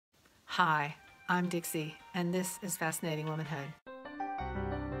Hi, I'm Dixie, and this is Fascinating Womanhood.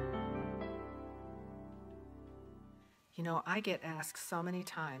 You know, I get asked so many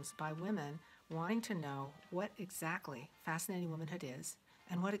times by women wanting to know what exactly Fascinating Womanhood is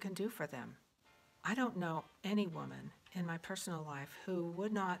and what it can do for them. I don't know any woman in my personal life who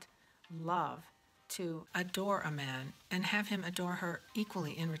would not love to adore a man and have him adore her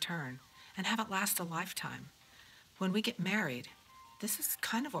equally in return and have it last a lifetime. When we get married, this is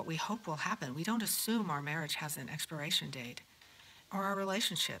kind of what we hope will happen. We don't assume our marriage has an expiration date or our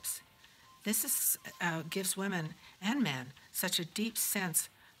relationships. Gives women and men such a deep sense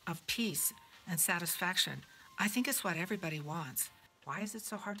of peace and satisfaction. I think it's what everybody wants. Why is it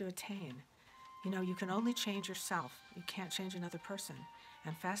so hard to attain? You know, you can only change yourself. You can't change another person.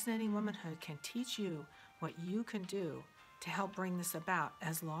 And Fascinating Womanhood can teach you what you can do to help bring this about,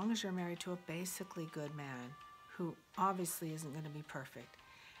 as long as you're married to a basically good man who obviously isn't going to be perfect.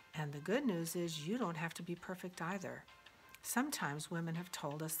 And the good news is you don't have to be perfect either. Sometimes women have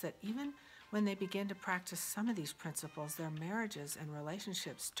told us that even when they begin to practice some of these principles, their marriages and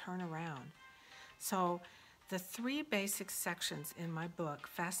relationships turn around. So the three basic sections in my book,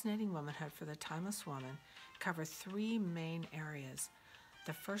 Fascinating Womanhood for the Timeless Woman, cover three main areas.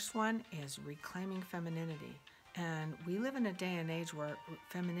 The first one is reclaiming femininity. And we live in a day and age where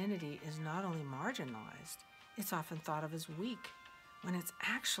femininity is not only marginalized, it's often thought of as weak, when it's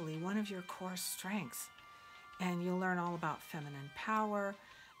actually one of your core strengths. And you'll learn all about feminine power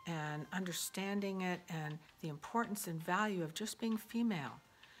and understanding it and the importance and value of just being female.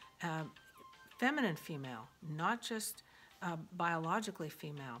 Feminine female, not just biologically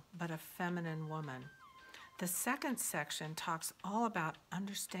female, but a feminine woman. The second section talks all about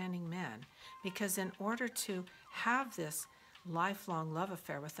understanding men, because in order to have this lifelong love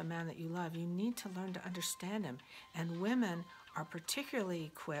affair with the man that you love, you need to learn to understand him. And women are particularly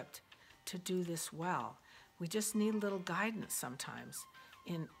equipped to do this well. We just need a little guidance sometimes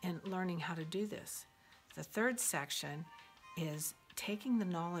in learning how to do this. The third section is taking the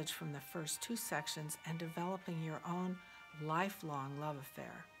knowledge from the first two sections and developing your own lifelong love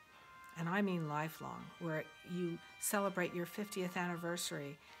affair. And I mean lifelong, where you celebrate your 50th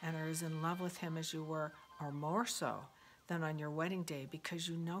anniversary and are as in love with him as you were, or more so, than on your wedding day, because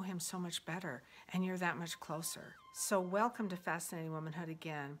you know him so much better and you're that much closer. So welcome to Fascinating Womanhood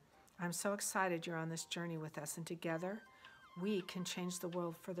again. I'm so excited you're on this journey with us, and together we can change the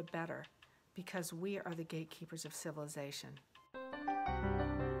world for the better, because we are the gatekeepers of civilization.